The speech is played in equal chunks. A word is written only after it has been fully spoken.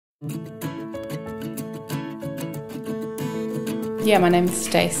Yeah, my name's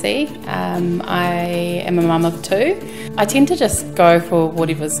Stacey. I am a mum of two. I tend to just go for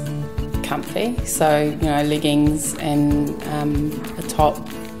whatever's comfy, so leggings and a top.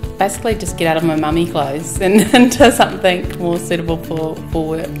 Basically just get out of my mummy clothes and into something more suitable for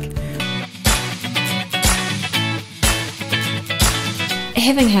work.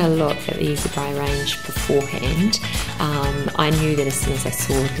 Having had a look at the EziBuy range beforehand, I knew that as soon as I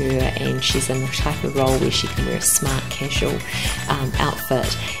saw her, and she's in the type of role where she can wear a smart casual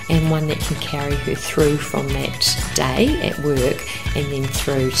outfit, and one that can carry her through from that day at work and then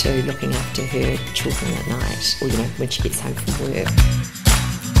through to looking after her children at night, or when she gets home from work.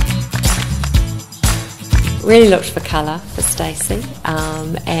 Really looked for colour for Stacey,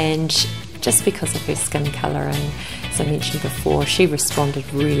 and just because of her skin colour, and as I mentioned before, she responded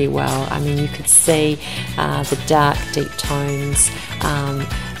really well. I mean, you could see the dark, deep tones.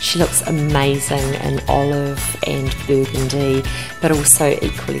 She looks amazing in olive and burgundy, but also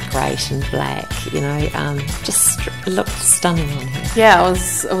equally great in black. Just looked stunning on her. Yeah, it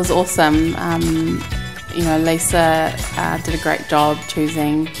was awesome. Lisa did a great job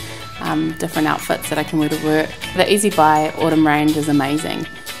choosing different outfits that I can wear to work. The EziBuy autumn range is amazing.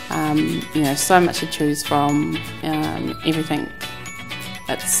 So much to choose from. Everything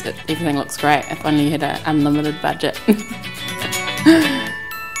looks great. If only you had an unlimited budget.